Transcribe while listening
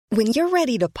When you're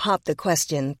ready to pop the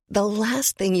question, the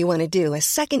last thing you want to do is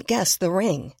second-guess the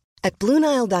ring. At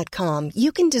BlueNile.com,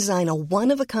 you can design a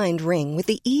one-of-a-kind ring with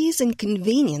the ease and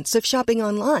convenience of shopping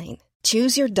online.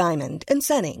 Choose your diamond and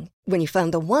setting. When you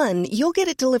find the one, you'll get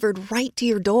it delivered right to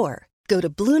your door. Go to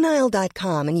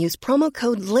BlueNile.com and use promo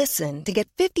code LISTEN to get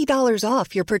 $50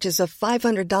 off your purchase of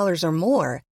 $500 or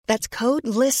more. That's code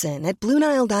LISTEN at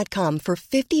BlueNile.com for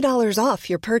 $50 off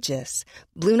your purchase.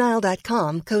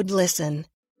 BlueNile.com, code LISTEN.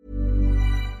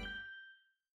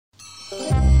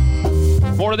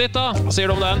 Målet ditt da, hva sier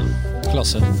du om den?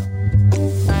 Klasse.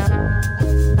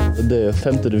 Det er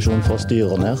 5. divisjon fra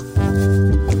styret ned.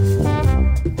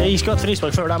 Jeg skal ha et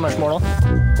frispark før deres mål da.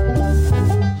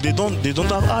 They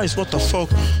don't have eyes, what the fuck?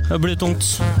 Det blir tungt.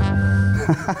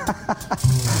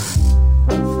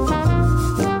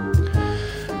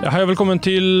 Hei og velkommen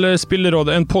til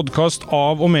Spillerådet, en podcast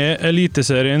av og med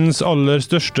Eliteseriens aller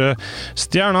største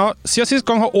stjerner. Siden sist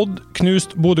gang har Odd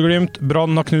knust Bodø/Glimt,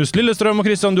 Brann har knust Lillestrøm, og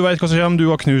Kristian, du vet hva som kommer,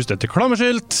 du har knust et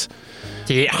reklameskilt.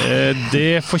 Ja.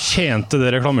 Det fortjente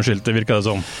det reklameskiltet, virker det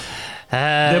som.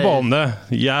 Det var om det.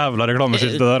 Jævla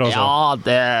reklameskiltet der, altså.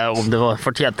 Ja, om det var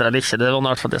fortjent eller ikke, det var i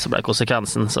hvert fall det som ble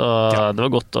konsekvensen. Så det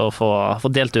var godt å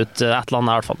få delt ut et eller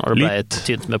annet i hvert fall, når det ble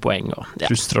tynt med poeng. Og,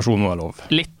 ja. Frustrasjon var lov.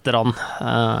 Litterann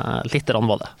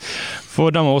var det.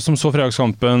 For dem av oss som så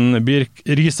fredagskampen Birk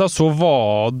Risa, så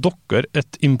var dere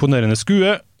et imponerende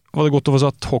skue. Var det godt å få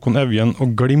satt Håkon Evjen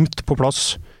og Glimt på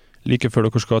plass, like før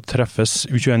dere skal treffes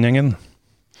U21-gjengen?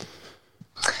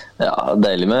 Ja,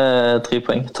 deilig med 3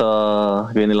 poeng.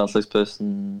 Gå inn i landslagspausen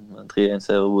med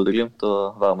 3-1-seier over Bodø/Glimt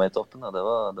og være med i toppen. Det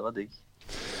var digg.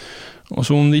 Og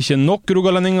så om det ikke er nok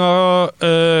rogalendinger,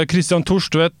 Christian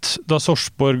Torstvedt, da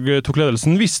Sarpsborg tok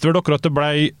ledelsen, visste vel dere at det ble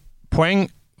poeng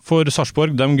for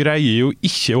Sarpsborg? De greier jo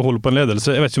ikke å holde på en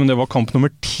ledelse. Jeg vet ikke om det var kamp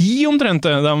nummer 10 omtrent.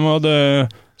 De hadde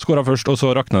skåret først, og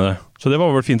så raknet det. Så det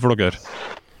var vel fint for dere?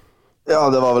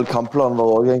 Ja, det var vel kampplanen vår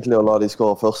også egentlig å la de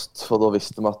skåre først, for da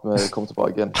visste vi at vi kom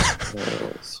tilbake igjen.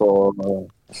 Så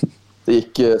det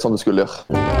gikk som det skulle gjøre.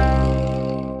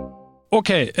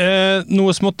 Ok,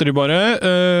 noe småtteri bare.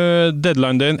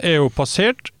 Deadline-dagen er jo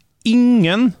passert.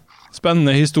 Ingen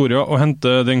spennende historier å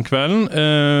hente den kvelden.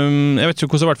 Jeg vet ikke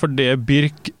hvordan det har vært for det,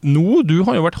 Birk, nå. Du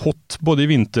har jo vært hot både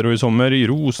i vinter og i sommer, i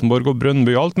Rosenborg og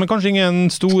Brøndby og alt, men kanskje ingen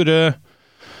store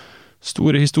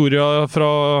historier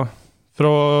fra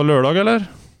lørdag, eller?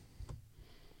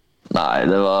 Nei,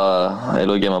 jeg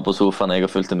lå hjemme på sofaen, jeg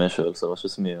har fulgt det med selv, så det var ikke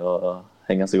så mye å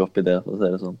henge seg opp i det, for å si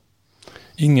det sånn.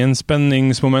 Ingen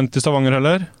spenningsmoment i Stavanger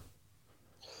heller?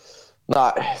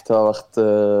 Nei, det har vært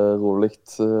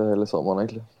roligt hele sommeren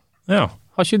egentlig. Ja.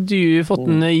 Har ikke du fått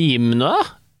en Jim nå?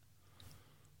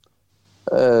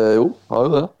 Jo, har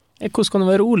jo det. Hvordan kan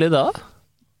det være rolig da?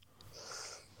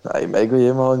 Nei, meg og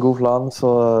Jim har en god plan, så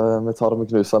vi tar det med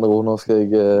knusende ro. Nå skal jeg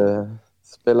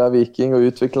spille Viking og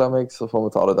utvikle meg, så får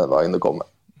vi ta det den dagen det kommer.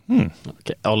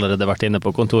 Ok, allerede vært inne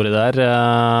på kontoret der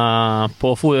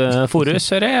på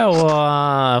Forus, hører jeg,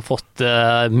 og fått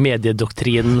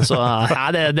mediedoktrinen, så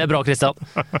det er bra, Kristian.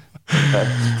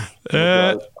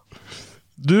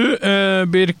 Du,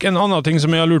 Birk, en annen ting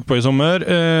som jeg har lurt på i sommer.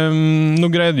 Nå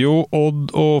greide jo Odd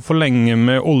å forlenge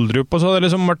med Oldrup, og så har det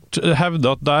liksom vært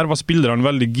hevdet at der var spillerne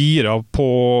veldig gira på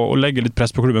å legge litt press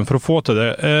på klubben for å få til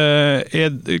det.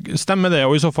 Stemmer det,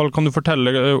 og i så fall kan du fortelle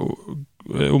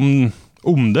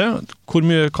om det? Hvor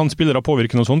mye kan spillere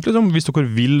påvirke noe sånt, liksom, hvis dere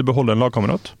vil beholde en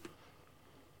lagkamerat?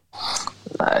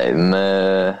 Nei,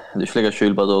 du ikke legger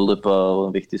skjul på at Oldrup var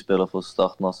en viktig spiller for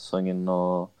starten av sesongen,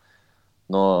 og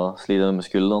nå sliter vi med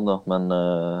skulderen da, men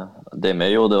det vi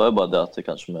gjorde, det var jo bare det at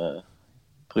kanskje vi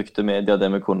brukte media det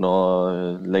vi kunne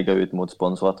og legge ut mot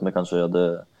sponsor, at vi kanskje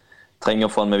trenger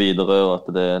å få han med videre, og at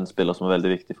det er en spiller som er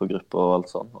veldig viktig for gruppa og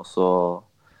alt sånn. Og så,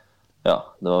 ja,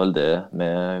 det var vel det vi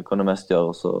kunne mest gjøre,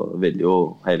 og så ville jo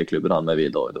hele klubben ha med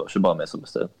videre. Det var ikke bare vi som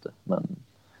bestemte, men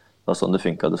det var sånn det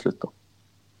funket til slutt da.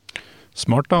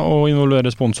 Smart da, å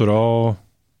involvere sponsorer og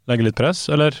legge litt press,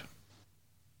 eller?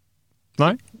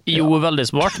 Nei? Jo, veldig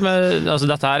smart, men altså,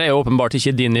 dette her er jo åpenbart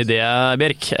ikke din idé,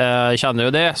 Birk. Jeg kjenner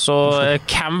jo det, så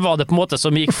hvem var det på en måte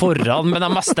som gikk foran med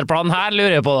den mesterplanen her,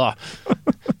 lurer jeg på da?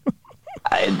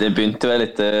 Nei, det begynte vel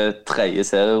litt tredje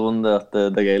serierunde, at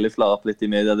det greier litt flar opp litt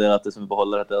i media der, at hvis vi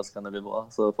beholder dette, så kan det bli bra.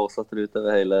 Så fortsatte det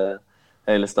utover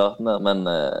hele starten der, men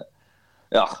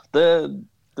ja, det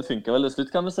funket vel til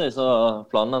slutt, kan vi si, så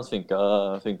planen hans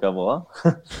funket bra.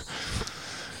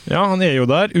 Ja, han er jo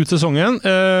der, ut sesongen.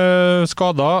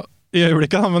 Skadet i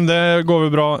øyeblikket, men det går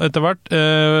jo bra etter hvert.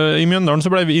 I Mjøndalen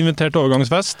så ble vi invitert til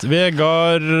overgangsfest.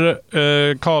 Vegard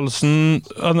Hansen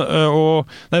og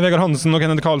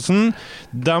Kenneth Karlsen,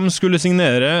 de skulle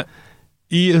signere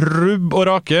I rubb og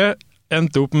rake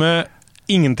endte opp med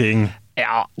ingenting.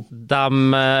 Ja,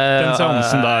 den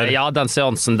seansen der. Ja, den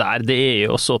seansen der, det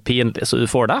jo så pinlig så du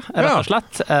får det, rett og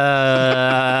slett.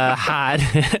 Her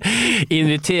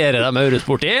inviterer de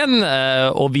Eurosport inn,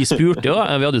 og vi spurte jo,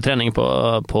 vi hadde jo trening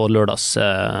på lørdags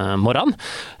morgen,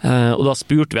 og da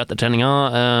spurte vi etter treninga,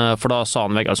 for da sa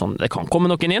han Vegard sånn, det kan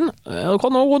komme noen inn, og det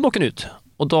kan gå noen ut.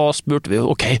 Og da spurte vi jo,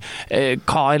 ok,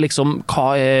 hva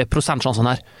prosentsjansen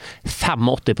her?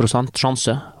 85%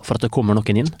 sjanse for at det kommer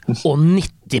noen inn, og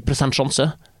 90%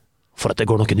 sjanse for at det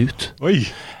går noen ut. Oi!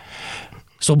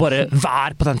 Så bare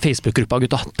vær på den Facebook-gruppa,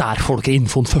 gutta, der får dere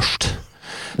infoen først.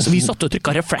 Så vi satt og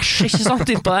trykket refresh, ikke sant,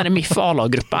 inn på denne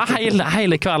MIF-A-la-gruppa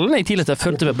hele kvelden. I tillegg til jeg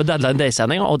følte vi på Deadline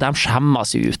Day-sendingen, og de skjemmer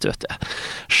seg ut, vet du.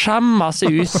 Skjemmer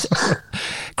seg ut.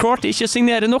 Klarte ikke å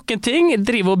signere noen ting,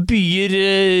 driver og byr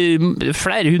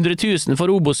flere 100 000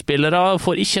 for Obos-spillere,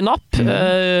 får ikke napp,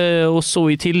 og så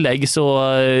i tillegg så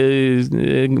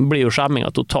blir jo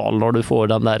skjemminga total når du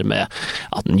får den der med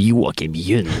at Joakim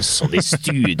Jønsson i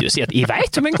studio sier at jeg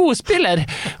vet om en god spiller,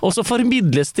 og så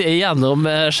formidles det gjennom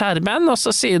skjermen, og så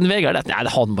sier Vegard at nei,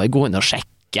 han må gå inn og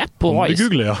sjekke på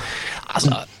Google, ja.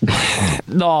 Altså,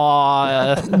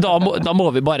 da må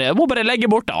vi bare legge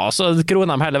bort da, så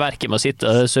kroner de hele verket med å sitte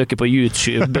og søke på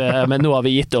YouTube, men nå har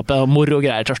vi gitt opp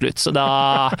morogreier til slutt, så da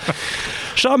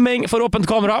skjerming for åpent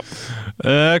kamera.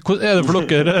 Hvordan det for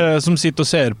dere som sitter og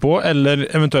ser på, eller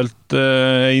eventuelt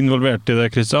involvert i det,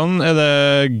 Kristian?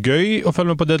 Det gøy å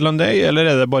følge med på Deadline Day, eller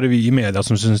det bare vi i media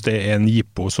som synes det en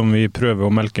jippo som vi prøver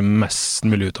å melke mest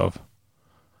mulig ut av?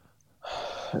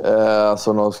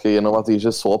 Altså nå skal jeg innrømme at jeg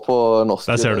ikke så på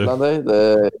norske Deadline Day.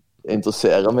 Det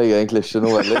interesserer meg egentlig ikke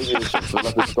noe veldig. Jeg synes at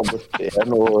det skal skje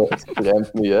noe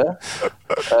ekstremt mye.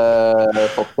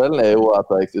 Forskjellen jo at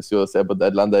jeg synes jo å se på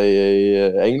Deadline Day i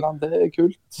England, det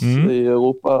kult. I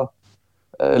Europa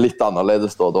litt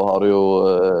annerledes da. Da har du jo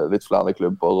litt flere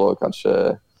klubber og kanskje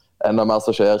enda mer som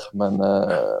skjer, men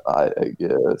nei,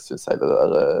 jeg synes hele det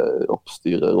der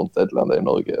oppstyret rundt Deadline Day i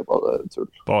Norge bare tull.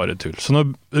 Bare tull. Så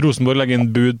når Rosenborg legger inn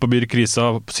bud på Birk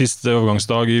Risa på siste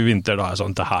overgangsdag i vinter, da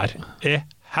sånn, det her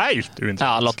helt uinteressant.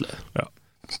 Ja, latterlig. Ja.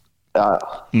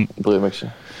 Jeg bryr meg ikke.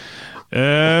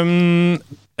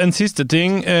 En siste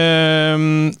ting,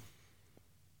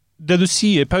 det du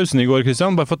sier i pausen i går,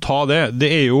 Kristian, bare for å ta det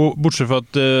jo, bortsett fra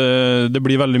at det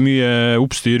blir veldig mye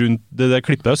oppstyr rundt det der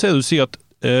klippet der, så du sier at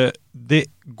det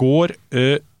går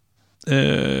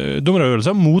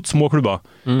dommeravgjørelser mot små klubber.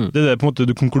 Det det på en måte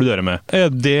du konkluderer med.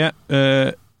 Det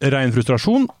ren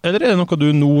frustrasjon, eller det noe du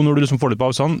nå, når du liksom får det på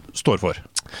avstand, står for?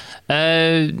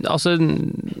 Altså,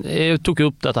 jeg tok jo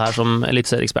opp dette her som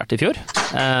eliteserieekspert i fjor,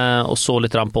 og så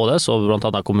litt på det, så blant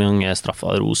annet hvor mange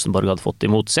straffer Rosenborg hadde fått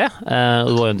imot seg.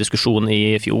 Det var jo en diskusjon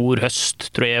i fjor, høst,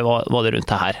 tror jeg, var det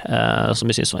rundt det her, som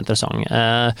jeg synes var interessant.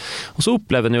 Og så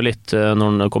opplever en jo litt når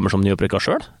en kommer som nyopprykket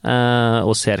selv,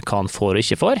 og ser hva han får og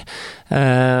ikke får.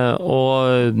 Og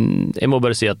jeg må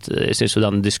bare si at jeg synes jo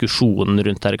den diskusjonen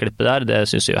rundt dette klippet der, det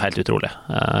synes jeg jo helt utrolig.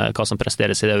 Hva som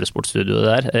presteres i det Eurosport-studioet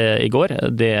der i går,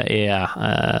 det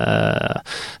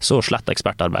så slett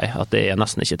ekspertarbeid at det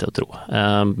nesten ikke til å tro.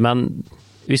 Men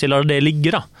hvis jeg lar det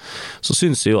ligge da, så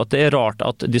synes jeg jo at det rart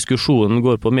at diskusjonen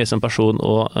går på meg som person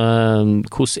og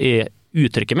hvordan jeg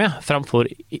uttrykker meg fremfor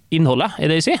innholdet,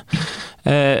 det jeg sier.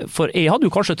 For jeg hadde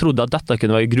jo kanskje trodd at dette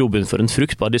kunne være grobunn for en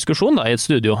fruktbar diskusjon da, i et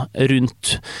studio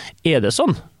rundt, det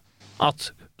sånn at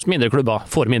mindre klubber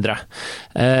får mindre.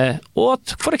 Og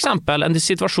at for eksempel en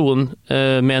situasjon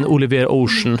med en Olivier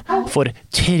Ocean for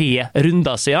 3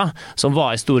 runder siden, som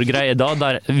var en stor greie da,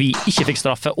 der vi ikke fikk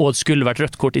straffe og det skulle vært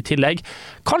rødt kort i tillegg,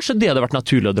 kanskje det hadde vært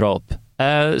naturlig å dra opp.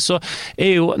 Så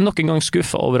jeg jo nok en gang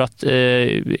skuffet over at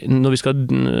når vi skal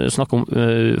snakke om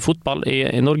fotball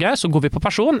i Norge, så går vi på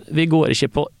person, vi går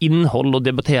ikke på innhold og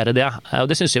debatterer det, og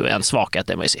det synes jeg er en svakhet,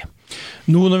 det må jeg si.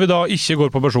 Nå når vi da ikke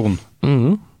går på person,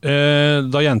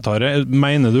 da gjentar jeg,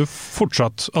 mener du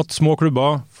fortsatt at små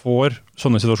klubber får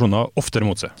sånne situasjoner oftere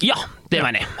mot seg? Ja, det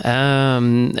mener jeg.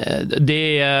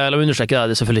 La meg understreke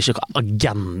det er selvfølgelig ikke noen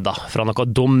agenda fra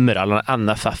noen dommer eller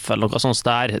NFF eller noe sånt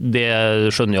der, det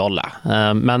skjønner jo alle.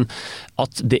 Men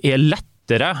at det er lettere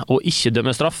å ikke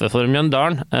dømme straffe for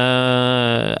Mjøndalen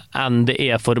enn det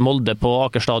er for Molde på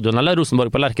Aker Stadion eller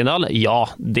Rosenborg på Lerkendal, ja,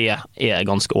 det er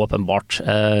ganske åpenbart.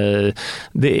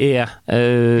 Det er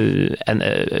en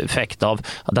effekt av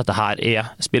at dette her er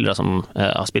spillere som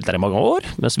har spilt der i mange år,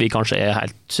 mens vi kanskje er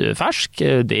helt fersk.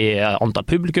 Det er antall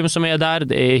publikum som er der,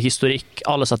 det er historikk,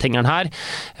 alle disse tingene her,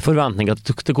 forventninger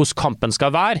til hvordan kampen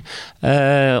skal være,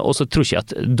 og så tror jeg ikke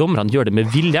at dommerne gjør det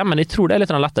med vilje, men jeg tror det er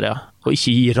litt lettere og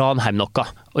ikke gi Ranheim noe,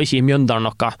 og ikke gi Mjøndalen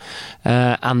noe,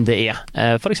 enn det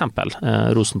for eksempel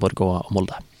Rosenborg og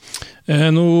Molde.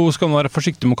 Nå skal man være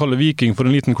forsiktig med å kalle Viking for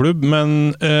en liten klubb,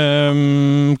 men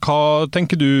hva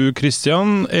tenker du,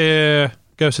 Christian?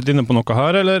 Gauseth inne på noe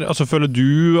her, eller altså, føler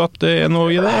du at det noe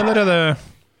i det, eller det...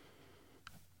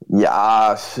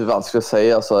 Ja, vanskelig å si.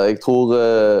 Altså, jeg tror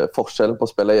forskjellen på å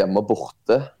spille hjemme og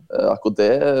borte, akkurat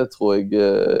det tror jeg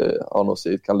har noe å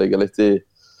si. Kan ligge litt i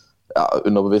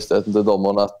underbevisstheten til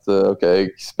dommeren at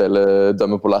jeg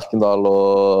dømmer på Lerkendal,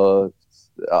 og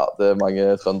det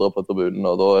mange trøndere på tribunen,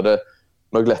 og da det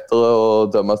nok lettere å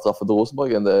dømme straffe til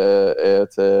Rosenborg enn det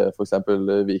til for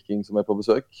eksempel Viking som på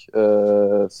besøk.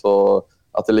 Så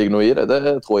at det ligger noe i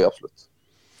det tror jeg absolutt.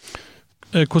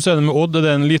 Hvordan det med Odd? Det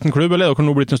en liten klubb, eller dere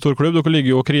nå blitt en stor klubb? Dere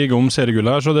ligger jo og kriger om seriegull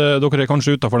her, så dere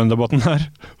kanskje utenfor den debatten her?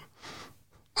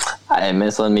 Nei, vi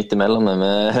sånn midt imellom.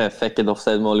 Vi fikk et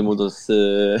offside-mål imot oss i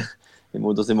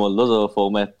Molde, så får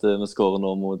vi skårer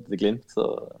nå mot Glimt, så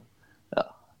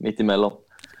midt imellom.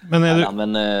 Men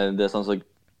det sånn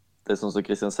som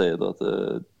Christian sier, at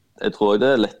jeg tror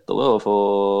det lettere å få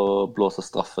blåse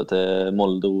straffe til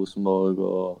Molde, Rosenborg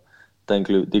og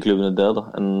de klubbene der da,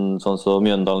 enn sånn som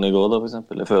Mjøndalen i går da, for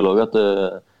eksempel. Jeg føler også at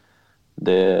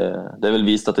det vel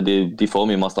vist at de får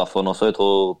mye mer straffer nå, så jeg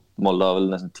tror Molde har vel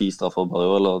nesten 10 straffer bare,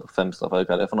 eller 5 straffer,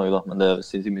 hva det for noe da, men det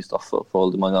sinnssykt mye straffer for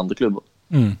alle de mange andre klubber.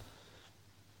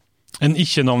 En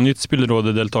ikke-navngitt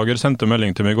spillerrådedeltager sendte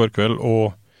melding til meg i går kveld,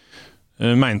 og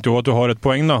mente jo at du har et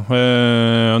poeng da.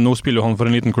 Nå spiller jo han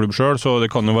for en liten klubb selv, så det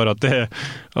kan jo være at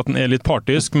den litt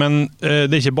partisk, men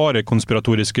det ikke bare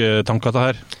konspiratoriske tanker det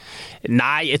her.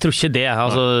 Nei, jeg tror ikke det.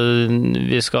 Altså,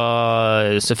 vi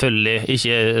skal selvfølgelig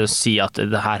ikke si at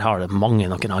det her har det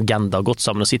noen agenda gått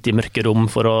sammen og sitte i mørke rom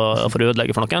for å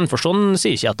ødelegge for noen, for sånn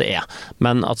sier ikke at det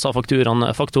men at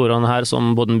faktorene her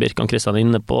som både Birk og Kristian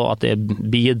inne på, at det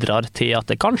bidrar til at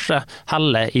det kanskje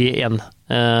heller i en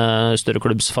større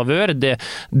klubbs favør, det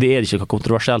ikke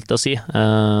kontroversielt å si.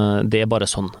 Det bare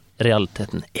sånn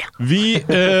realiteten Vi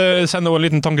sender en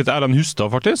liten tanke til Erlend Hustad,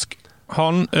 faktisk.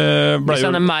 Vi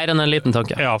sender mer enn en liten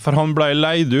tanke. Ja, for han ble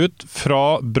leid ut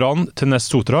fra Brann til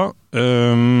Nest Sotra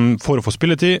for å få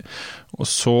spilletid, og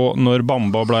så når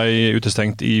Bamba ble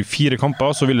utestengt i 4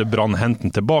 kamper, så ville Brann hente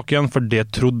den tilbake igjen, for det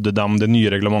trodde de det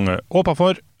nye reglementet åpnet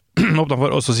for,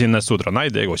 og så sier Nest Sotra, nei,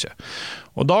 det går ikke.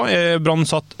 Og da Brann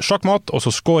satt sjakkmatt, og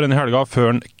så skårer han i helga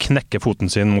før han knekker foten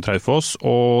sin mot Raufoss,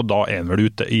 og da han vel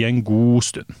ute i en god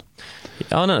stund.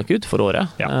 Ja, han nok ute for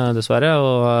året, dessverre,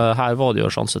 og her var det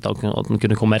jo sjanse til at han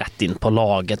kunne komme rett inn på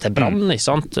laget til Brann, ikke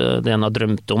sant? Det han har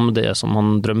drømt om, det som han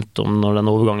drømte om når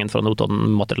den overgangen fra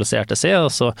Notodden materialiserte seg,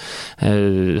 og så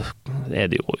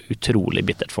det jo utrolig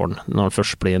bittert for han når han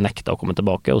først blir nektet å komme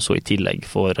tilbake, og så i tillegg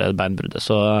for beinbruddet.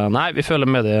 Så nei, vi føler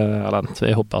med det, Erlend.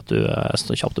 Jeg håper at du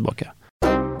står kjapt tilbake.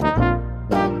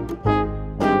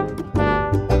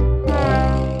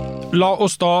 La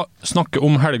oss da snakke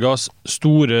om helgas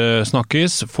store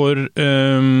snakkis, for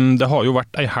det har jo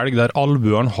vært en helg der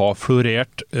albuene har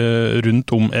florert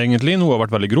rundt om egentlig. Noe har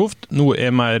vært veldig grovt,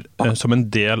 noe mer som en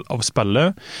del av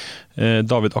spillet.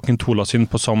 David Akintola sin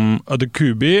på Sam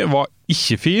Adekubi var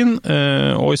ikke fin,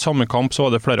 og i samme kamp så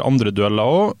var det flere andre dueller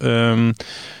også.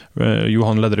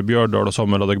 Johan Ledre Bjørdal og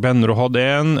Samuel Adegbenro hadde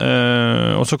en,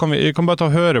 og så kan vi bare ta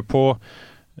og høre på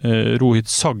Rohit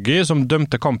Saggi, som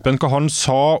dømte kampen, hva han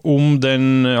sa om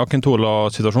den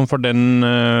Akintola-situasjonen, for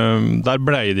der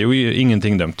ble det jo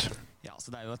ingenting dømt. Ja,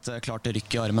 så det jo et klart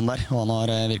rykk i armen der, og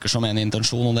han virker som en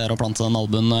intensjon, og det å plante den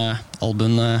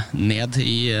albuen ned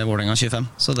i Vålerenga 25,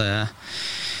 så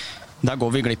der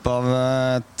går vi glipp av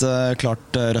et klart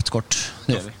rødt kort,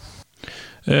 det gjør vi.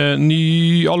 Ny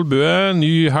albue,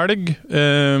 ny helg,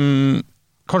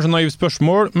 kanskje naivt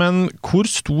spørsmål, men hvor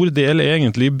stor del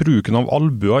egentlig bruken av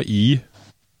albua i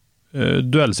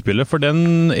duellspillet? For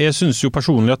jeg synes jo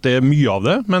personlig at det mye av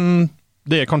det, men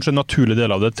det kanskje en naturlig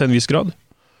del av det til en viss grad.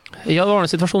 Ja, det var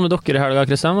en situasjon med dere i helga,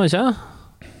 Kristian, var det ikke?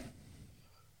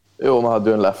 Jo, vi hadde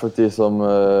jo en Lafferty som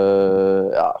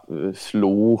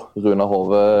slo Runa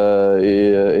Hove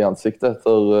i ansiktet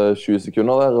etter 20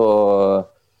 sekunder der, og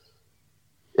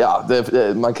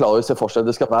man klarer jo å se forskjell.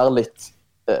 Det skal være litt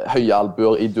høye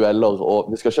albuer i dueller,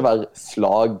 og det skal ikke være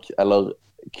slag eller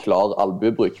klar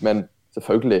albuebruk, men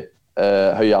selvfølgelig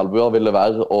høye albuer vil det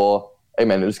være, og jeg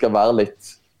mener det skal være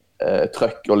litt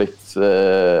trøkk og litt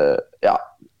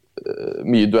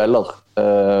mye dueller.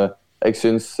 Jeg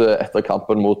synes etter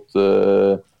kampen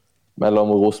mellom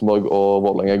Rosenborg og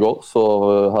Vålerenga i går, så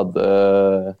hadde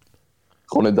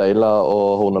Ronny Deila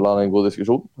og Horneland en god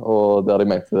diskusjon, og der de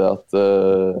mente at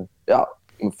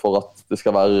for at det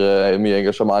skal være mye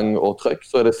engasjement og trøkk,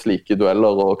 så det slike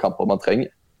dueller og kamper man trenger.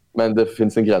 men det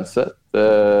finnes en grense. Det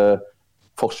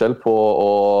forskjell på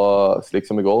å, slik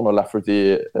som i går, når Lafferty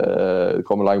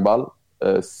kommer lang ball,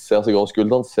 ser seg over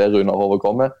skulderen, ser under hodet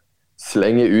kommer,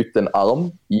 slenger ut en arm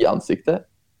i ansiktet,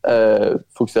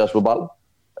 fokuserer ikke på ball,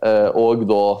 og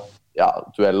da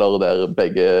dueller der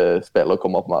begge spillere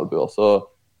kommer opp med albuer. Så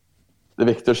det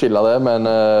er viktig å skille det, men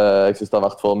jeg synes det har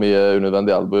vært for mye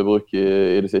unødvendig albuebruk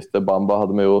i det siste. Bamba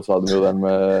hadde vi jo, så hadde vi jo den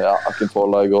med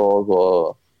Akintola i går,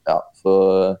 og så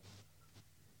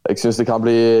jeg synes det kan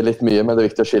bli litt mye, men det er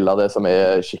viktig å skille det som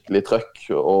er skikkelig trøkk,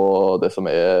 og det som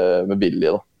er med vilje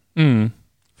da.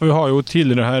 For vi har jo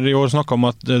tidligere her i år snakket om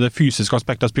at det fysiske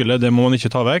aspektet av spillet, det må man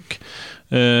ikke ta vekk.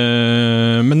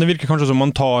 Men det virker kanskje som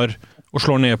man tar og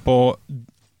slår ned på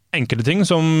enkelte ting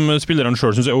som spilleren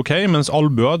selv synes er ok, mens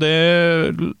albuer, det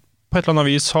på et eller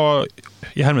annet vis har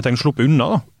i hermetegn sluppet unna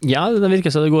da. Ja, det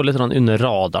virker som det går litt under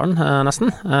radaren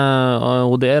nesten,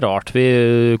 og det er rart.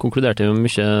 Vi konkluderte jo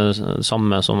mye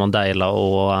samme som Deila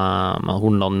og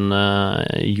Hornland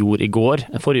gjorde i går,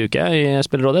 forrige uke i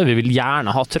spillerrådet. Vi vil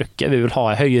gjerne ha trøkket, vi vil ha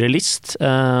en høyere list,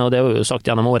 og det har vi jo sagt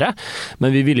gjennom året,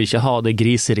 men vi vil ikke ha det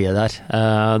griseriet der.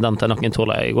 Den til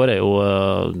Akintola i går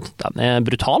den er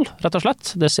brutal, rett og slett.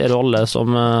 Det ser jo alle som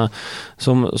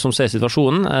ser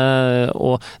situasjonen,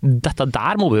 og dette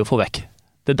der må vi jo få vekk.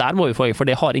 Det der må vi få vekk, for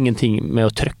det har ingenting med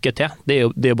å trykke til. Det er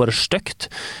jo bare stygt.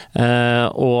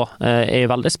 Og jeg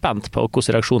er veldig spent på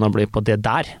hvordan reaksjonene blir på det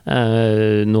der.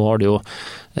 Nå har det jo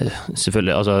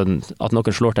selvfølgelig, altså, at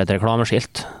noen slår til et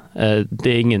reklameskilt.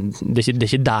 Det er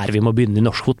ikke der vi må begynne i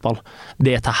norsk fotball.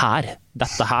 Dette her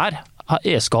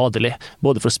er skadelig,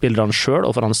 både for spillerne selv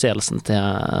og for anseelsen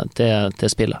til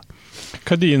spillet.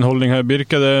 Hva er din holdning her, Birk?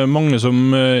 Er det mange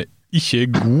som ikke er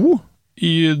gode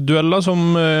i dueller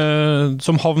som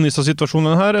havner i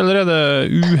situasjonen her, eller er det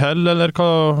uheld, eller hva?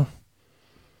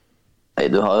 Nei,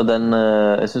 du har jo den,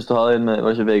 jeg synes du har en,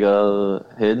 var ikke Vegard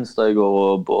Hedenstad i går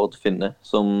og Bård Finne,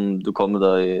 som du kommer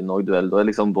der i Norge-duell. Da er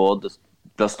liksom Bård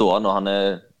blir stående, og han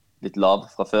er litt lav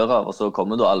fra før av, og så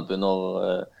kommer du albuen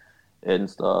når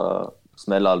Hedenstad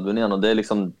smeller albuen igjen, og det er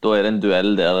liksom, da er det en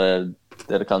duell der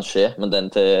det kan skje, men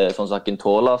den til sånn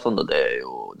Akintola, det er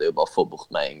jo bare å få bort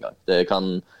med en gang. Det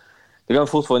kan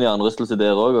fort få en hjernerystelse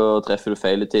der også, og treffer du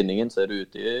feil i tinningen, så er du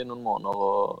ute i noen måneder,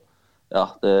 og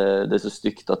det er så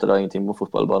stygt at det er ingenting på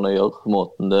fotballbanen å gjøre.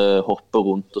 Måten det hopper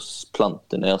rundt og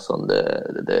planter ned, sånn,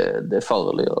 det er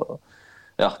farlig. Og,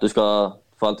 du skal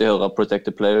for alltid høre protect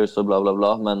the players og bla bla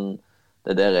bla, men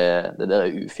det der er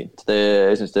ufint.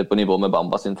 Jeg synes det er på nivå med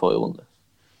Bamba sin forrige runde.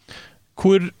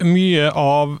 Hvor mye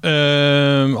av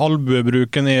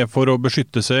albuebruken er for å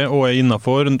beskytte seg og er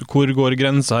innenfor? Hvor går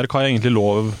grenser her? Hva er egentlig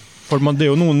lov? For det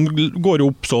er jo noen går jo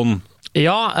opp sånn.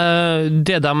 Ja,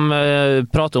 det de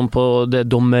prater om på det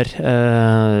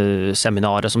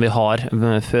dommerseminaret som vi har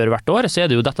før hvert år, så er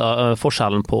det jo dette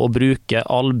forskjellen på å bruke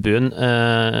albuen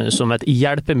som et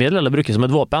hjelpemiddel eller bruke som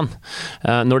et våpen.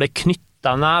 Når det er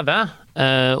knyttet neve,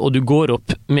 og du går opp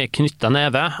med knyttet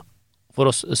neve, for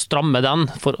å stramme den,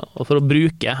 for å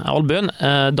bruke albuen,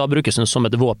 da brukes den som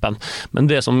et våpen. Men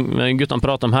det som guttene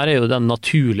prater om her er jo den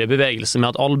naturlige bevegelsen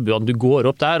med at albuen, du går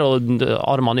opp der, og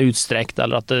armene er utstrekt,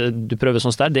 eller at du prøver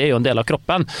sånn der, det er jo en del av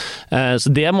kroppen. Så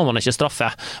det må man ikke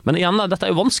straffe. Men igjen, dette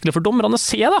er jo vanskelig for dommerne å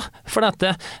se da, for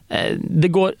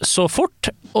det går så fort,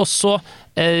 og så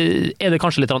er det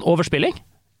kanskje litt av en overspilling.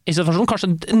 I situasjonen,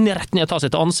 kanskje rett ned og ta seg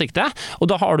til ansiktet, og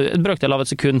da har du et brøkdel av et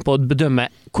sekund på å bedømme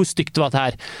hvor stygt det var det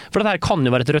her. For dette her kan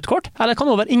jo være et rødt kort, eller det kan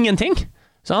jo være ingenting.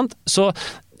 Sant? Så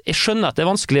jeg skjønner at det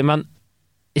er vanskelig, men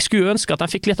jeg skulle ønske at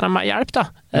de fikk litt mer hjelp da.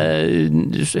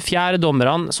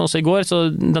 Fjerdedommerne, sånn som i går,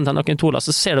 så den til Akintola,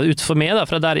 så ser det ut for meg da,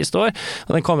 fra der jeg står,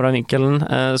 og den kameravinkelen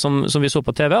som vi så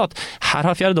på TV, at her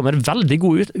har fjerdedommer veldig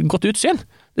godt utsyn.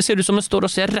 Det ser ut som den står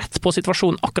og ser rett på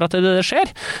situasjonen akkurat det skjer.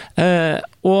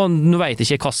 Og nå vet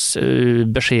jeg ikke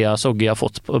hvilke beskjeder Soggi har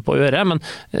fått på øret, men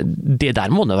det der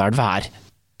må det vel være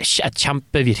et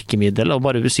kjempevirkemiddel, og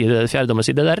bare si det fjerdedommer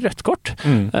sier, det er rødt kort.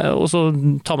 Og så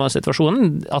tar man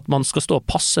situasjonen, at man skal stå og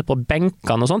passe på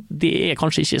benkene og sånt, det er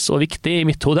kanskje ikke så viktig i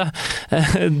mitt hode.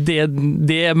 Det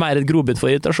er mer et grobunn for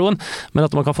irritasjon, men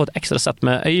at man kan få et ekstra sett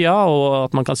med øya, og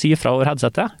at man kan si fra over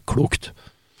headsetet, klokt.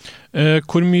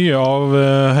 Hvor mye av,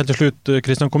 helt til slutt,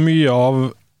 Kristian, hvor mye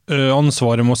av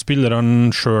ansvaret må spilleren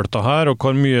selv ta her, og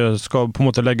hvor mye skal på en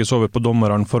måte legges over på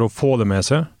dommeren for å få det med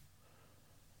seg?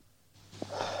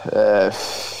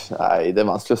 Nei, det er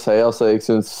vanskelig å si. Altså, jeg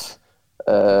synes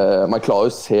man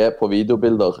klarer å se på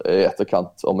videobilder i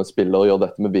etterkant om en spiller gjør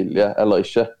dette med vilje eller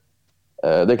ikke.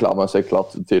 Det klarer man å se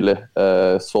klart tydelig.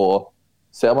 Så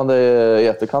ser man det i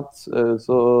etterkant,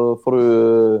 så får du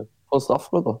en straff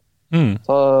for det.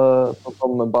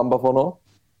 Som Bamba får nå.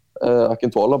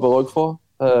 Akintola bør også få.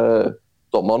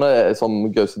 Dommerne,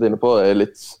 som Gauseth inne på,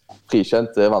 litt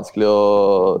frikjent. Det vanskelig å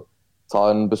ta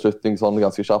en beslutning sånn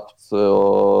ganske kjapt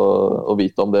og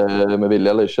vite om det med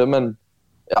vilje eller ikke. Men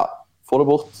ja, få det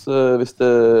bort hvis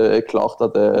det klart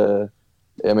at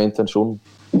det med intensjonen.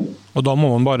 Og da må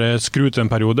man bare skru til en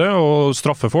periode og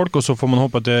straffe folk, og så får man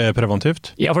håpe at det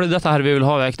preventivt. Ja, for det er dette her vi vil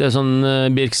ha vekk, det som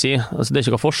Birk sier. Altså, det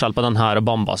ikke noe forskjell på den her og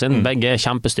Bamba sin. Begge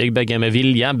kjempestygg, begge med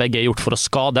vilje, begge gjort for å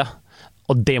skade.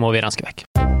 Og det må vi renske vekk.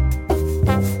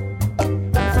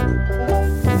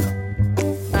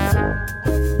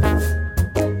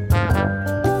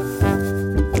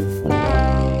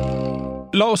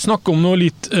 La oss snakke om noe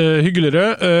litt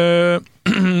hyggeligere.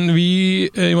 I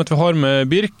og med at vi har med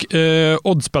Birk,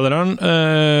 Odd-spilleren,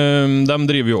 de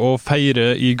driver jo og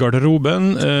feirer i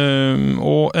garderoben,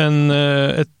 og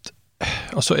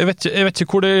altså jeg vet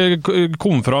ikke hvor det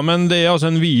kom fra, men det er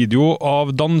altså en video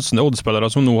av dansende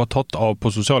Odd-spillere som nå har tatt av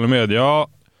på sosiale medier,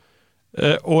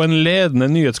 og en ledende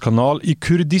nyhetskanal i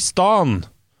Kurdistan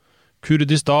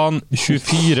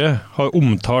 24 har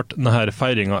omtalt denne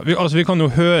feiringen. Vi kan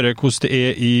jo høre hvordan det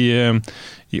er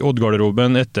i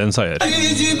Odd-garderoben etter en seier.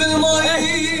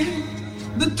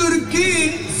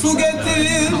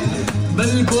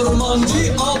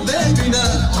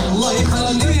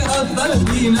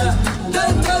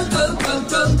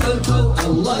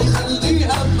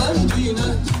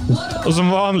 Og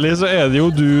som vanlig så er det jo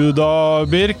du da,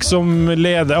 Birk, som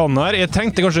leder an her. Jeg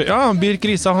tenkte kanskje, ja, Birk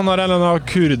Risa, han har en eller annen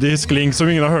kurdisk link som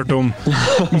ingen har hørt om.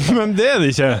 Men det er det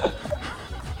ikke.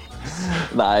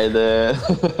 Nei, det er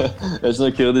ikke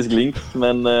noe kurdisk link,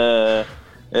 men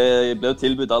jeg ble jo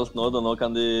tilbudt alt nå, da nå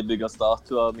kan de bygge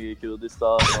statuer i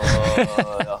Kurdistan, og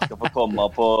jeg skal få komme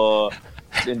på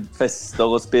fester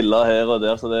og spille her og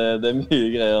der, så det er mye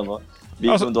greier nå.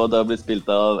 Videoen da har blitt spilt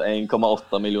av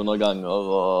 1,8 millioner ganger,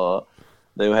 og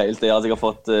det er jo helt det. Jeg har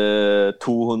fått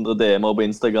 200 DM-er på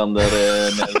Instagram der det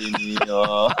er mer inni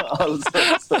og alt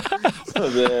sånt. Så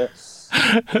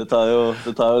det tar jo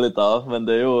litt av, men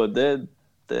det er jo det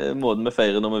er måten vi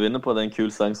feirer når vi vinner på. Det er en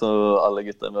kul sang som alle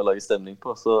gutter vil lage stemning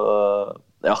på. Så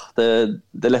ja, det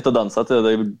er lett å danse til,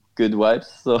 det er good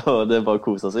vibes, så det er bare å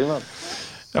kose seg, man.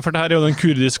 Ja, for det her er jo en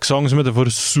kurdisk sang som heter for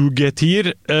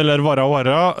Sugetir, eller Vara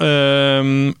Vara.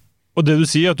 Og det du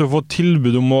sier, at du har fått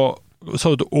tilbud om å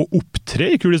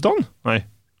opptre i Kurdistan? Nei.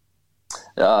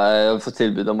 Ja, jeg har fått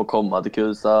tilbud om å komme til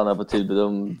Kurdistan, jeg har fått tilbud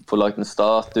om å få lagt en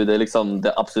statue, det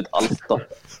er absolutt alt da.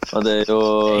 Og det er jo...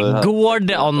 Går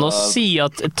det an å si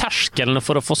at terskelen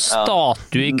for å få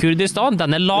statue i Kurdistan,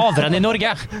 den er lavere enn i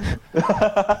Norge?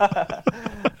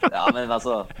 Ja, men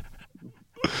altså...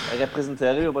 Jeg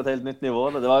representerer jo på et helt nytt nivå.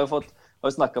 Det var jo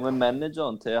jeg snakket med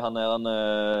manageren til han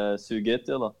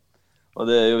Sugetir da. Og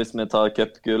det er jo hvis vi tar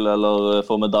cupgull eller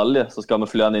får medalje, så skal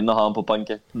vi fly han inn og ha han på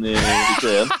banketten i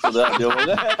Ukraina. Så det er jo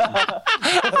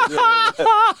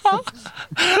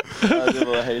det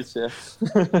var helt sjef.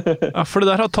 Ja, for det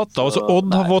der har tatt av. Altså,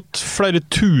 Odd har fått flere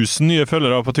tusen nye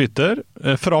følgere på Twitter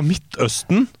fra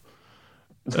Midtøsten.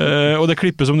 Og det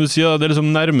klippet som du sier, det er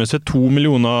liksom nærmer seg 2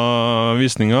 millioner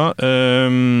visninger.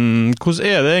 Hvordan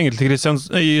er det egentlig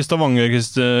i Stavanger,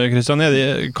 Kristian?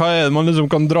 Hva er det man liksom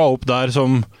kan dra opp der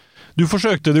som... Du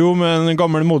forsøkte det jo med en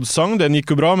gammel modsang, den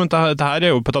gikk jo bra, men det her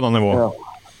er jo på et annet nivå.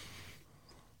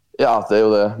 Ja, det er jo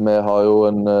det. Vi har jo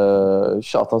en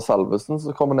Kjartan Salvesen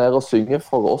som kommer ned og synger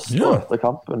for oss etter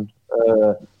kampen.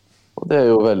 Og det er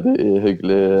jo veldig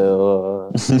hyggelig å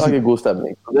lage god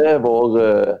stemning. Det er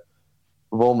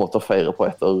vår måte å feire på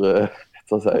etter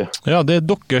seier. Ja, det er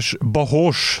deres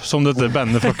Bahosh, som dette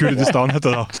bandet fra Kurdistan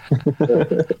heter da.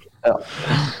 Ja.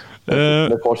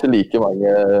 Vi får ikke like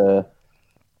mange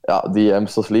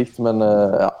DMs og slikt, men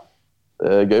ja,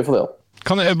 det er gøy for det.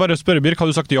 Kan jeg bare spørre, Birk, har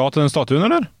du sagt ja til den statuen,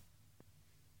 eller?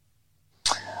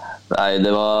 Nei,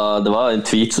 det var en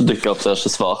tweet som dukket opp, så jeg har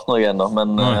ikke svart noe ennå, men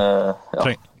ja.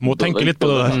 Må tenke litt på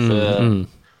det der.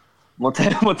 Må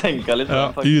tenke litt på det,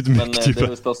 faktisk. Men det er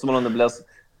jo spørsmålet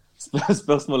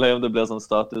om det blir sånn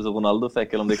status som Ronaldo fikk,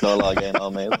 eller om de klarer å lage en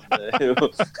av meg. Det er jo...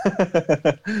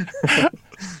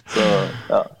 Så,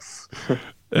 ja.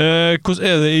 Hvordan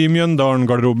er det i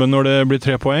Mjøndalen-garderoben når det blir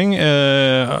 3 poeng?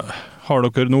 Har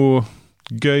dere noe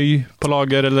gøy på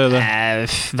lager, eller er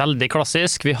det? Veldig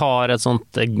klassisk. Vi har et sånt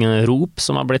rop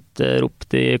som har blitt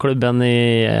ropt i klubben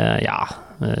i,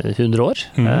 100 år.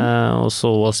 Og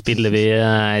så spiller vi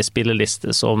en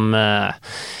spilleliste som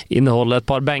inneholder et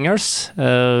par bangers,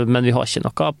 men vi har ikke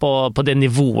noe på det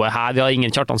nivået her. Vi har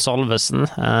ingen Kjartan Salvesen,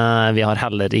 vi har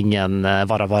heller ingen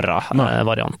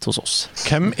Varra-variant hos oss.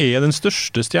 Hvem er den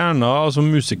største stjerna, altså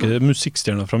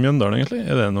musikkstjerna fra Mjøndalen egentlig?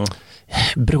 Er det noe?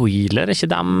 Broiler, er ikke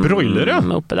dem Broiler, ja.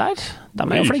 Oppe der? De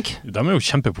jo flinke. De jo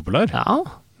kjempepopulære. Ja.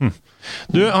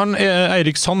 Du,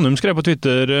 Eirik Sandum skrev på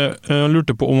Twitter, han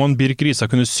lurte på om han Birk Risa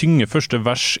kunne synge første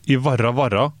vers i Varra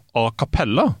Varra a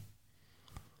cappella.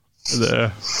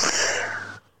 Jeg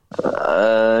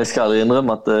skal aldri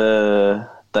innrømme at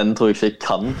den tror jeg ikke jeg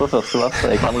kan på første vers.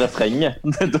 Jeg kan refrenget.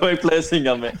 Det da jeg pleier å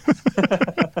synge med.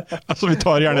 Altså, vi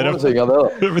tar gjerne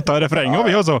vi tar refrenget,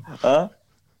 vi også. Ja.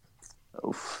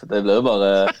 Uff, det ble jo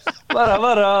bare Varra,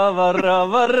 varra, varra,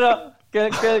 varra. Det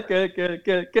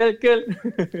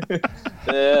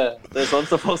sånn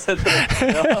som fortsetter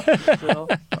det. Ja,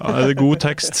 det er god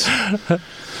tekst.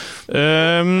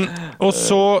 Og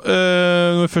så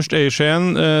når vi først i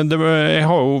Skien, jeg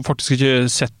har jo faktisk ikke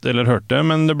sett eller hørt det,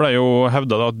 men det ble jo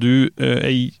hevdet at du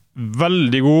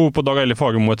veldig god på Dag Eilif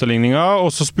Fagermo-etterligninga, og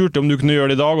så spurte jeg om du kunne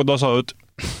gjøre det i dag, og da sa du at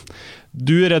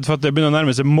du redd for at det begynner å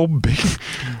nærme seg mobbing,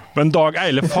 men Dag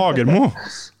Eilif Fagermo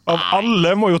av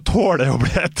alle må jo tåle å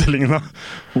bli etterlignet.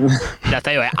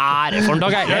 Dette jo en ære for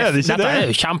Dag Eilif. Dette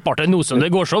jo kjempeartig nå som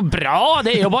det går så bra.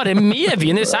 Det jo bare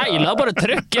medvind i seilet, bare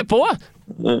trykke på.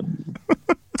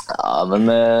 Ja, men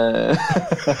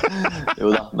jo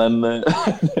da, men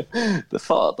det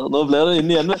fader, nå blir det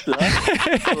inn igjen, vet du.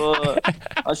 Så,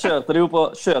 han kjørte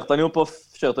han jo på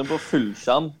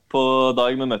fullskjerm på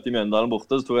dagen vi møtte i Mjøndalen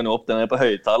borte, så tok han jo opp den på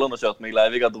høyttaleren og kjørte meg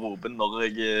live i garderoben når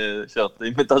jeg kjørte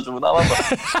invitasjoner.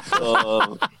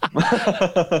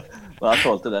 Og jeg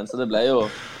tålte den, så det ble jo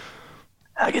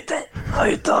ja, gutter,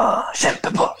 høyt og kjempe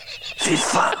på. Fy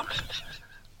faen.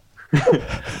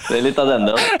 Det litt av den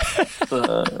der.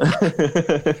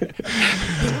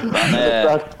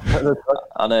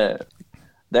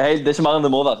 Det er ikke mer enn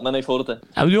det må være, men jeg får det til.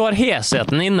 Ja, du har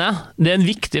hesheten inne. Det en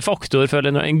viktig faktor for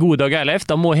en god Dag Eilif.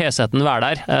 Da må hesheten være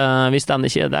der. Hvis den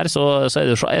ikke der, så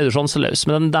er du sjanseløs.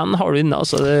 Men den har du inne.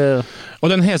 Altså Og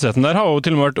den hesheten der har jo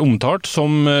til og med vært omtalt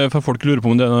som, for folk lurer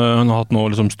på om han har hatt noe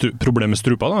liksom, problem med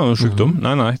strupa, da, noe sykdom.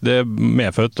 Nei, det er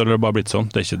medfødt eller bare blitt sånn.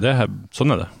 Det er ikke det.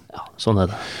 Sånn er det. Ja, sånn er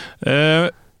det.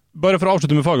 Bare for å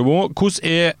avslutte med Fagermo,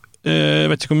 hvordan jeg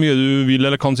vet ikke hvor mye du vil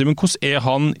eller kan si, men hvordan er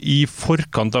han i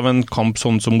forkant av en kamp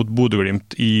sånn som mot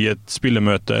Bodø/Glimt i et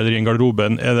spillemøte eller i en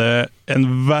garderoben? Er det en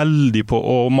veldig på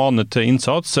å mane til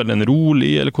innsats, eller en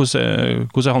rolig, eller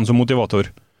hvordan er han som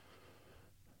motivator?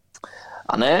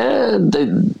 Det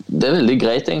er veldig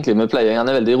greit egentlig med pleiing. Han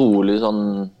er veldig rolig,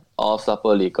 sånn avslappet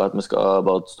og liker at vi skal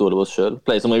bare stole på oss selv.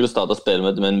 Pleier som regel å starte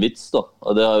spillemøte med en vits da,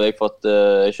 og det har jeg fått,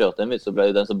 jeg kjørte en vits, så ble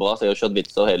den så bra, så jeg har kjørt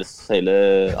vitser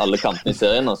alle kampene i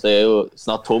serien, så jeg er jo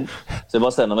snart tom. Så jeg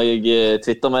bare sender meg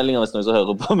Twitter-meldinger hvis noen som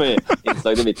hører på meg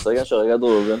innslag til vitser, jeg kan kjøre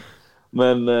garderoben.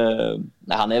 Men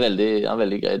han er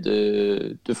veldig grei.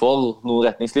 Du får noen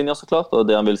retningslinjer så klart, og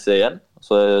det han vil se igjen,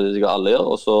 så det skal alle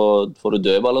gjøre, og så får du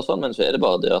dødball og sånn, men så er det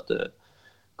bare det at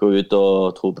gå ut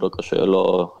og tro på dere selv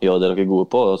og gjøre det dere er gode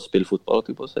på og spille fotball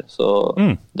på seg. Så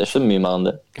det er ikke mye mer enn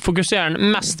det. Fokuserer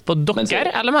han mest på dere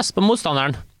eller mest på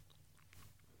motstanderen?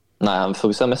 Nei, han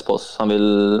fokuserer mest på oss. Han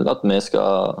vil at vi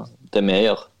skal det vi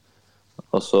gjør.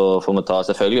 Og så får vi ta,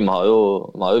 selvfølgelig, vi har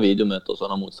jo videomøter og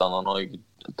sånn av motstanderen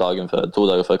 2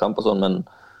 dager før kamp og sånn, men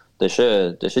det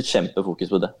er ikke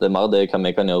kjempefokus på det. Det er mer det hva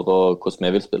vi kan gjøre og hvordan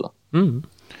vi vil spille.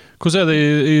 Hvordan er det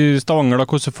i Stavanger da?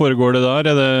 Hvordan foregår det der?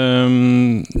 Er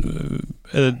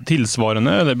det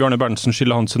tilsvarende? Er det Bjarne Berntsen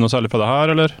skiller han seg noe særlig fra det her,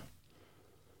 eller?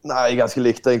 Nei, ganske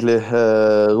likt egentlig.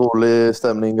 Rolig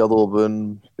stemning i garderoben.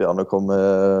 Bjarne kom med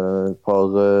et par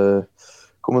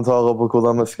kommentarer på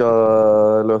hvordan vi skal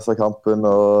løse kampen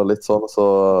og litt sånn, så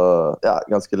ja,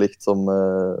 ganske likt som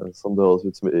det høres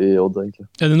ut som i Odd egentlig.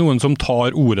 Er det noen som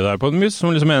tar ordet der på en vis,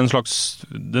 som liksom er en slags,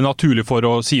 det er naturlig for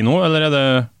å si noe, eller er det...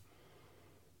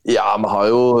 Ja, vi har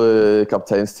jo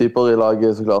kapteinstyper i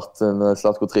laget, så klart.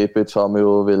 Zlatko Tripic har vi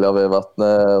jo, Vilja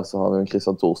Vevatnet, og så har vi jo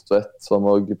Kristian Torstvedt, som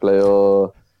også pleier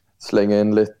å slenge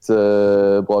inn litt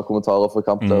bra kommentarer for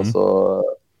kamp der, så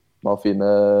vi har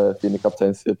fine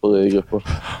kapteinstyper i gruppa.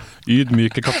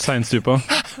 Ydmyke kapteinstyper.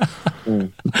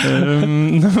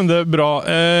 Det er bra.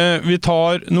 Vi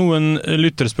tar noen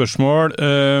lytterspørsmål.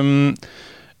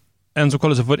 En som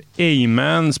kaller seg for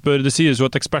A-Man spør, det sies jo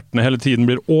at ekspertene hele tiden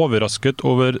blir overrasket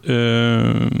over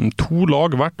 2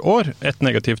 lag hvert år, et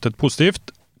negativt, et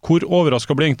positivt. Hvor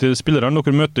overrasket blir egentlig spillerne?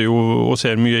 Dere møter jo og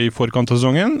ser mye i forkant av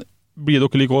sesongen. Blir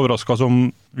dere like overrasket som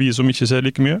vi som ikke ser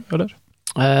like mye, eller?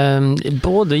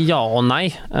 Både ja og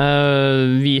nei.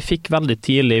 Vi fikk veldig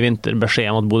tidlig I vinter beskjed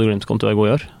om at Bodø/Glimt kom til å være god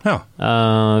I år. Ja.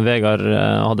 Vegard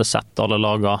hadde sett alle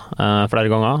laga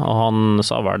flere ganger, og han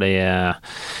sa vel det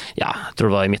jeg tror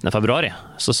det var I midten av februar,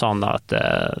 så sa han da at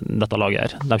dette laget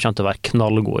her, de kommer til å være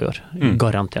knallgode I år,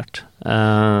 garantert.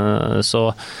 Så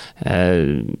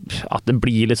at det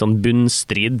blir litt sånn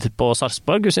bunnstrid på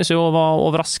Sarpsborg, synes jeg jo var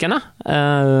overraskende.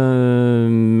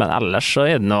 Men ellers så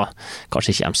det nå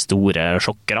kanskje ikke de store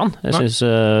sjokkerne. Jeg synes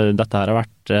dette her har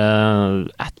vært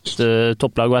et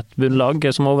topplag og et bunnlag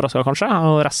som overrasket kanskje,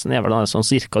 og resten vel da sånn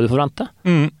cirka du forventer.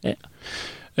 Ja.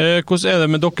 Hvordan det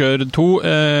med dere to?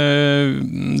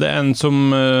 Det en som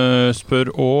spør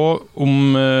også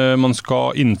om man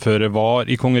skal innføre VAR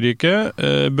I kongeriket.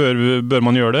 Bør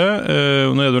man gjøre det?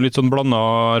 Nå det jo litt sånn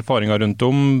blandet erfaringer rundt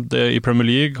om. Det I Premier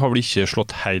League har vel ikke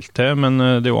slått helt til, men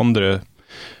det jo andre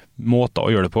måter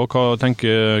å gjøre det på. Hva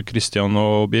tenker Christian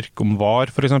og Birk om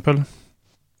VAR, for eksempel?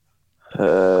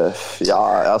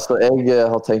 Ja, altså jeg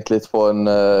har tenkt litt på en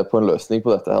løsning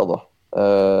på dette her da.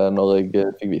 Når jeg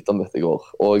fikk vite om dette I går.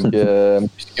 Og jeg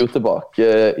husker jo tilbake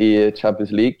I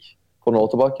Champions League for noen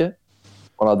år tilbake.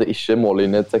 Man hadde ikke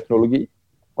mållinjeteknologi,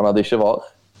 man hadde ikke VAR,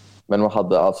 men man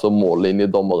hadde altså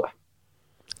mållinjedommere.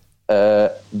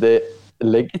 Det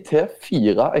legger til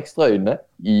 4 ekstra øyne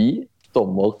I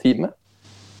dommerteamet.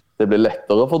 Det blir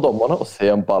lettere for dommerne å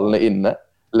se om ballen inne,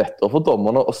 lettere for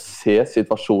dommerne å se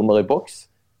situasjoner I boks.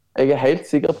 Jeg helt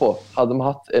sikker på, hadde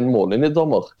vi hatt en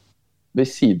mållinjedommer ved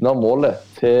siden av målet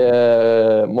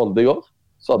til Molde I går,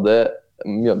 så hadde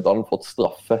Mjøndalen fått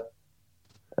straffe.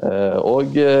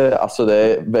 Og altså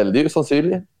det veldig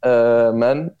usannsynlig,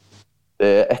 men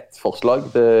det et forslag.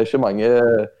 Det ikke mange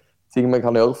ting vi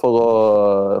kan gjøre for å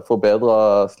forbedre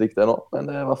slik det nå,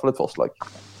 men det I hvert fall et forslag.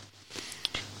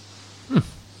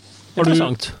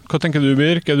 Hva tenker du,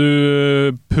 Birk?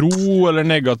 Du pro eller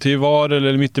negativ VAR,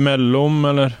 eller midt imellom,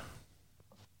 eller?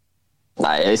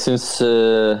 Nei, jeg synes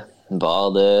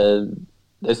VAR,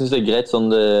 det synes jeg greit sånn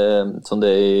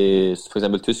det I for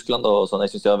eksempel Tyskland og sånn.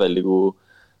 Jeg synes de har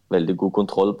veldig god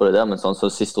kontroll på det der, men sånn så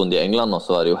sist runde I England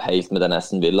så var det jo helt med den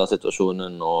Aston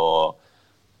Villa-situasjonen, og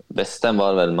West Ham var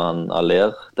det vel med han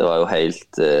Aller. Det var jo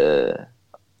helt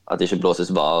at det ikke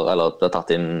blåses VAR, eller at det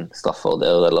tatt inn straffer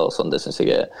der, eller sånn. Det synes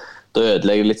jeg da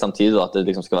ødelegger det litt samtidig, at det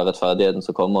liksom skal være rettferdigheten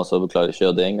som kommer, og så beklager de ikke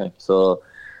gjøre det en gang. Så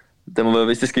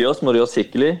hvis det skal gjøres, må det gjøres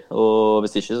skikkelig, og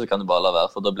hvis ikke så kan det bare la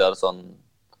være, for da blir det sånn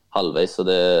halvveis, og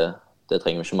det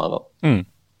trenger vi ikke mer av.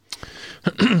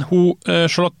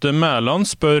 Charlotte Mæland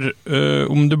spør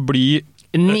om det blir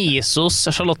Nisos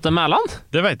Charlotte Mæland?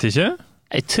 Det vet jeg ikke.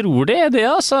 Jeg tror det det,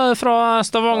 altså, fra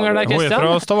Stavanger der, Christian.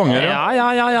 Hun fra Stavanger, ja.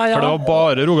 Ja. For det var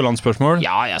bare Rogalandsspørsmål.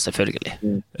 Ja, selvfølgelig.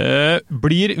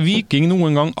 Blir Viking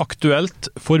noen gang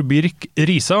aktuelt for Birk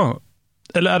Risa,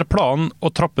 eller planen å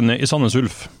trappe ned I Sandnes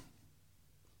Ulf?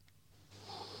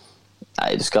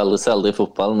 Nei, du skal aldri se aldri I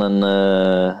fotball, men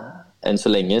enn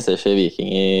så lenge så ikke Viking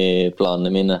I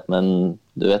planene mine, men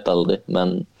du vet aldri.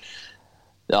 Men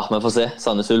ja, vi får se.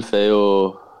 Sandnes Ulf jo,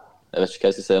 jeg vet ikke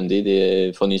hva jeg skal si om de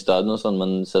får ny stadion og sånn, men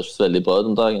det ser ikke så veldig bra ut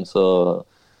om dagen, så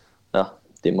ja,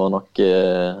 de må nok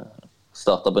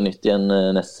starte på nytt igjen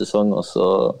neste sesong, og så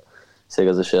se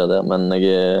hva som skjer der. Men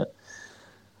jeg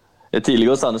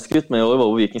tidligere Sandnes-gutt, men jeg har jo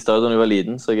vært på Viking stadion da jeg var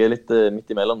liten, så jeg litt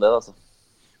midt imellom der, altså.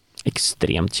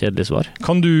 Ekstremt kjedelig svar.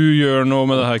 Kan du gjøre noe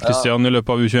med det her, Christian, I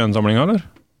løpet av U21-samlingen, eller?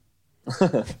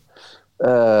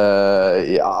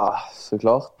 Ja, så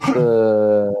klart.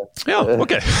 Ja,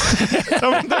 ok.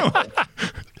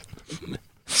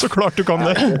 Så klart du kan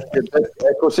det. Jeg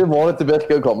tror ikke målet til Birk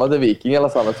å komme til Viking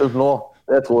eller Sandnes Ulf nå.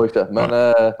 Det tror jeg ikke. Men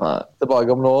tilbake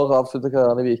om noen år avslutte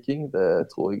karrieren I Viking, det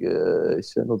tror jeg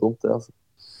ikke noe dumt det, altså.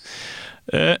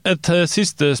 Et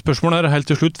siste spørsmål her helt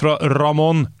til slutt fra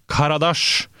Ramon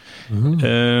Karadash.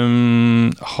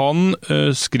 Han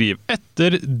skriver: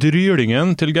 etter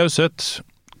drylingen til Gauseth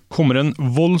kommer en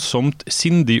voldsomt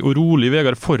sindig og rolig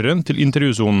Vegard Forren til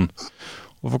intervjusonen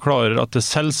og forklarer at det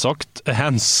selvsagt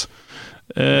hands.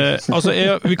 Altså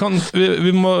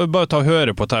vi må bare ta og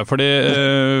høre på det her, fordi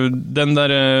den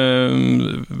der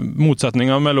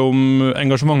motsetningen mellom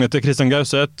engasjementet til Christian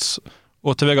Gauseth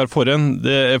og til Vegard Forren,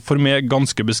 det for meg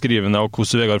ganske beskrivende av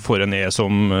hvordan Vegard Forren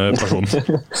som person.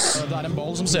 Det en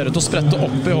ball som ser ut å sprette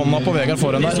opp I hånda på Vegard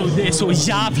Forren der. Det så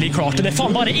jævlig klart, det faen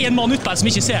bare en mann ute der som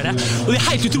ikke ser det. Og det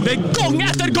helt utrolig, gang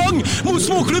etter gang mot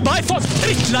små klubber. Jeg faen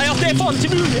drittlei at det faen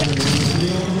ikke mulig.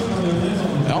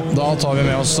 Ja, da tar vi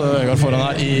med oss Vegard Forren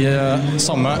her I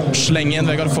samme sleng igjen.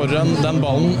 Vegard Forren, den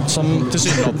ballen som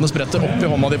tilsynelatende spretter opp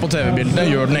I hånda di på TV-bildene,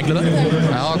 gjør den egentlig det?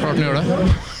 Ja, klart den gjør det.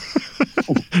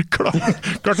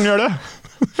 Klart den gjør det.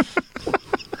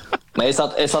 Men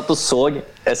jeg satt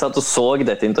og så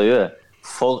dette intervjuet.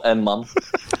 For en mann.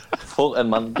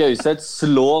 Gauseth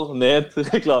slår ned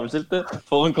reklameskiltet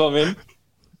for han kom inn.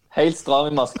 Helt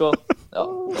stram i masker. Ja,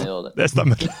 det gjør det. Det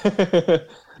stemmer.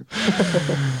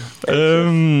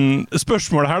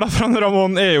 Spørsmålet her da, fra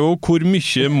Ramon, er jo hvor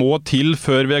mye må til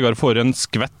før Vegard får en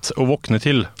skvett å våkne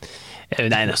til?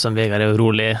 Nei, som Vegard er jo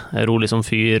rolig som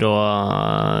fyr, og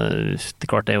det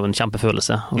klart det er jo en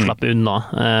kjempefølelse å slippe unna.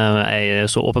 Jeg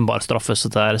er så åpenbar straffes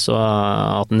der, så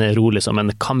at den er rolig som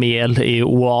en kamel i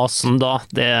oasen da,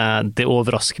 det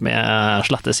overrasker meg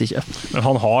slettes ikke. Men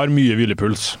han har mye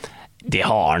hvilepuls. Det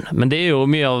har han, men det er jo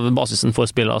mye av basisen for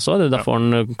spillet altså. Det er derfor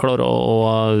han klarer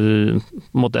å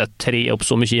måtte tre opp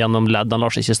så mye gjennom ledd. Han lar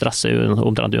seg ikke stresse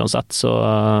omtrent uansett, så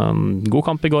god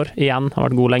kamp i går igjen, har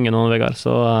vært god lenge nå, Vegard,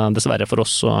 så dessverre for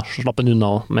oss så slapper han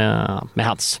unna med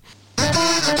hands.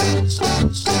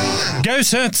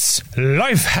 Gauseths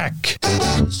lifehack.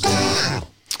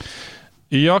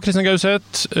 Ja, Kristian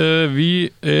Gauseth,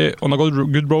 vi er on a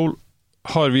good roll.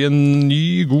 Har vi en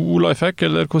ny god lifehack,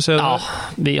 eller hva ser det? Ja,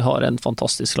 vi har en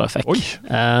fantastisk lifehack. Oi!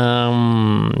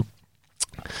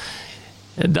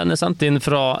 Den er sendt inn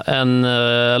fra en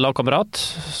lagkamerat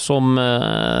som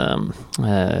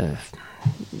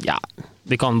ja,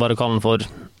 vi kan bare kalle den for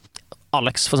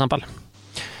Alex, for eksempel.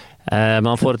 Men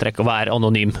han foretrekker å være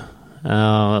anonym,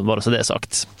 bare så det er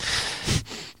sagt.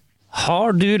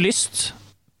 Har du lyst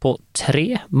på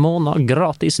 3 måneder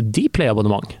gratis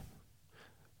Dplay-abonnement?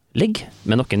 Ligg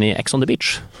med noen i Ex on the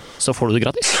Beach, så får du det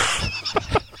gratis.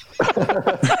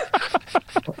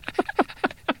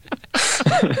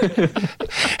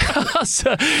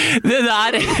 Altså, det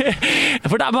der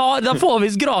for de får vi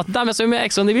gratis, de som er med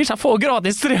Ex on the Beach, de får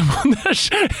gratis 3 måneders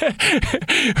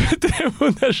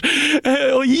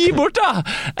å gi bort da.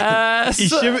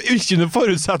 Ikke noen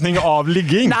forutsetning av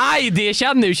ligging. Nei, det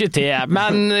kjenner jeg jo ikke til,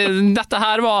 men dette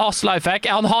her var hans lifehack.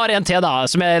 Han har en til da,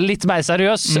 som er litt mer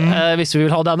seriøs, hvis vi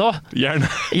vil ha den nå.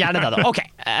 Gjerne det da, ok.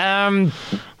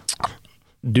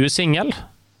 Du er single,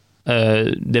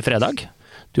 det er fredag,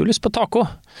 du har lyst på taco,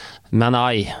 men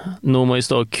nei, nå må jeg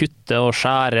stå og kutte og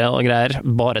skjære og greier,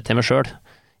 bare til meg selv.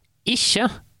 Ikke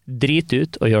drit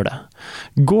ut og gjør det.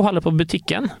 Gå heller på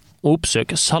butikken og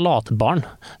oppsøk salatbaren.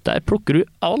 Der plukker du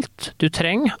alt du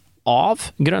trenger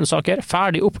av grønnsaker,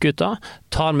 ferdig oppkutta,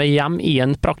 tar med hjem i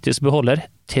en praktisk beholder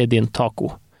til din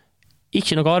taco.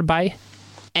 Ikke noe arbeid,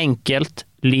 enkelt,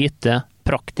 lite,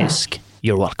 praktisk.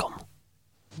 You're welcome.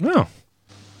 Ja.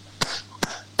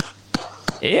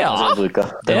 Ja.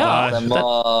 Den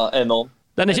var enorm.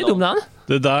 Den er ikke dum, den.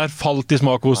 Det der falt i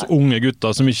smak hos unge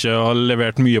gutter som ikke har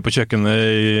levert mye på kjøkkenet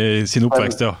i sin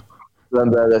oppvekst, ja.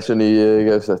 Den der er ikke ny,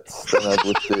 Gauseth. Den er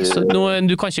brukt i... Så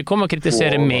du kan ikke komme og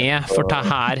kritisere meg for det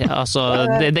her. Altså,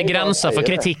 det er grenser for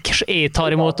kritikk jeg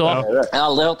tar imot også. Jeg har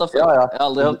aldri hørt det før. Jeg har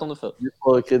aldri hørt om det før. Du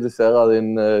får kritisere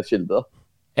din kilde.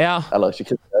 Ja. Eller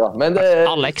ikke kritisere, men det er...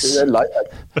 Alex. Det er live.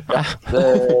 Ja,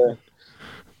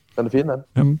 den er fin, den.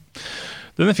 Ja.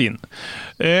 Den er fin.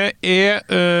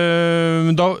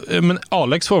 Men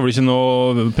Alex får vel ikke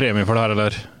noe premie for det her,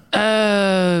 eller?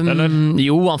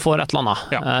 Jo, han får et eller annet.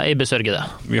 Ja. Jeg besørger det.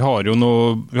 Vi har jo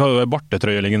en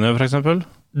bartetrøye liggende, for eksempel.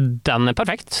 Den er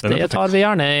perfekt. Det tar vi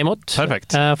gjerne imot.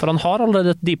 Perfekt. For han har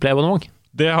allerede et Dplay-abonnement.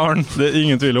 Det har han, det er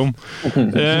ingen tvil om.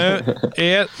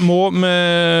 Jeg må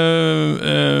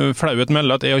med flauhet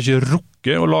melde at jeg har ikke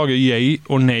rukket å lage yay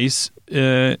og neis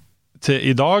til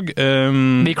i dag.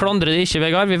 Vi klandrer det ikke,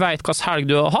 Vegard. Vi vet hva helg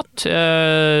du har hatt.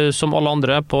 Som alle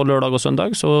andre på lørdag og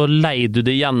søndag, så leide du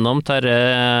det gjennom til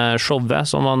showet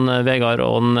som Vegard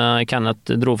og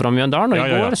Kenneth dro fra Mjøndalen. Og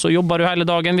i går så jobbet du hele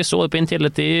dagen. Vi så det på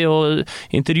Intility og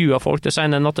intervjuet folk til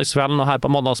senere natteskvelden og her på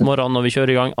mandagsmorgen når vi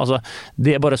kjører i gang. Altså,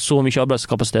 det er bare så mye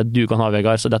arbeidskapasitet du kan ha,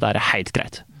 Vegard, så dette er helt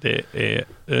greit. Det er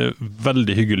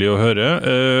veldig hyggelig å høre.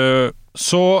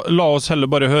 Så la oss heller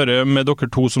bare høre med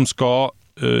dere to som skal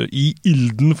i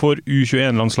ilden for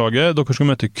U21-landslaget. Dere skal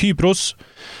møte Kypros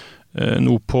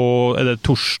nå på, er det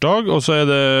torsdag, og så er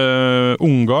det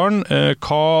Ungarn.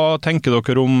 Hva tenker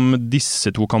dere om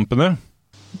disse to kampene?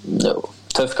 Jo,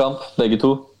 tøff kamp, begge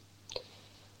to.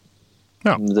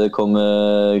 Ja. Det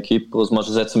kommer Kypros, som har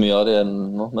ikke sett så mye av det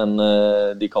ennå, men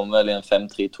de kommer vel i en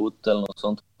 5-3-2 eller noe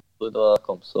sånt.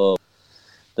 Så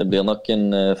det blir nok en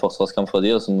forsvarskamp fra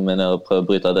de, og så mener jeg å prøve å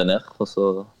bryte det ned. Og så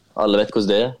alle vet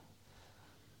hvordan det er.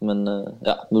 Men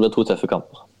ja, nå blir det to tøffe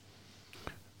kamper.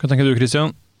 Hva tenker du, Kristian?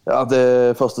 Ja, det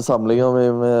er første samlinger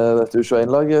med dette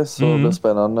U21-laget, så det blir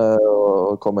spennende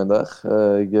å komme inn der.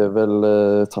 Jeg er vel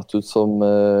tatt ut som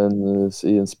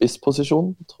i en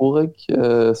spissposisjon, tror jeg.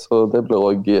 Så det blir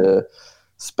også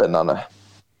spennende.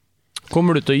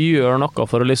 Kommer du til å gjøre noe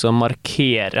for å liksom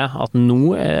markere at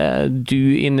nå er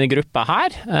du inne i gruppa her?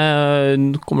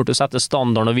 Kommer du til å sette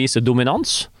standarden og vise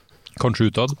dominans? Kanskje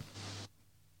utad?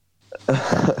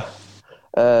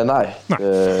 Nei.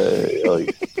 Gjør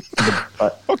jeg.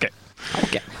 Nei. Ok.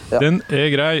 Den er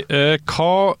grei.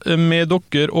 Hva med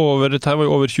dere over, dette var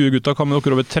jo over 20 gutter, hva med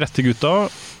dere over 30 gutter?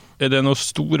 Er det noen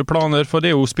store planer, for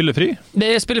det er jo spillefri? Det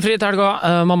er spillefri til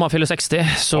helga. Mamma fyller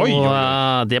 60, så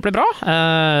det blir bra.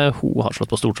 Hun har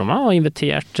slått på stortromma og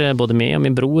invitert både meg og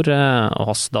min bror og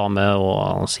hans dame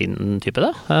og sin type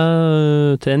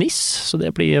til Nis, så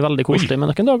det blir veldig koselig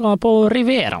med noen dager på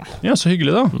Riviera. Ja, så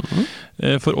hyggelig da.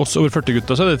 For oss over 40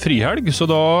 gutter så er det frihelg, så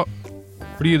da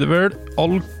blir det vel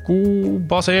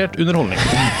alkobasert underholdning.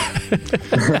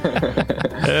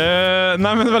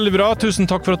 Nei, men veldig bra. Tusen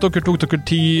takk for at dere tok dere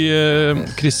tid,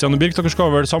 Kristian og Birk. Dere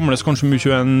skal vel samles kanskje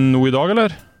mye nå i dag,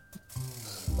 eller?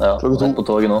 Ja, på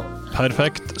toget nå.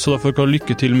 Perfekt, så da får dere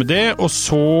lykke til med det. Og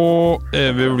så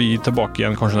vil vi tilbake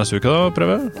igjen kanskje neste uke da,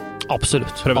 prøve?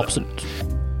 Absolutt.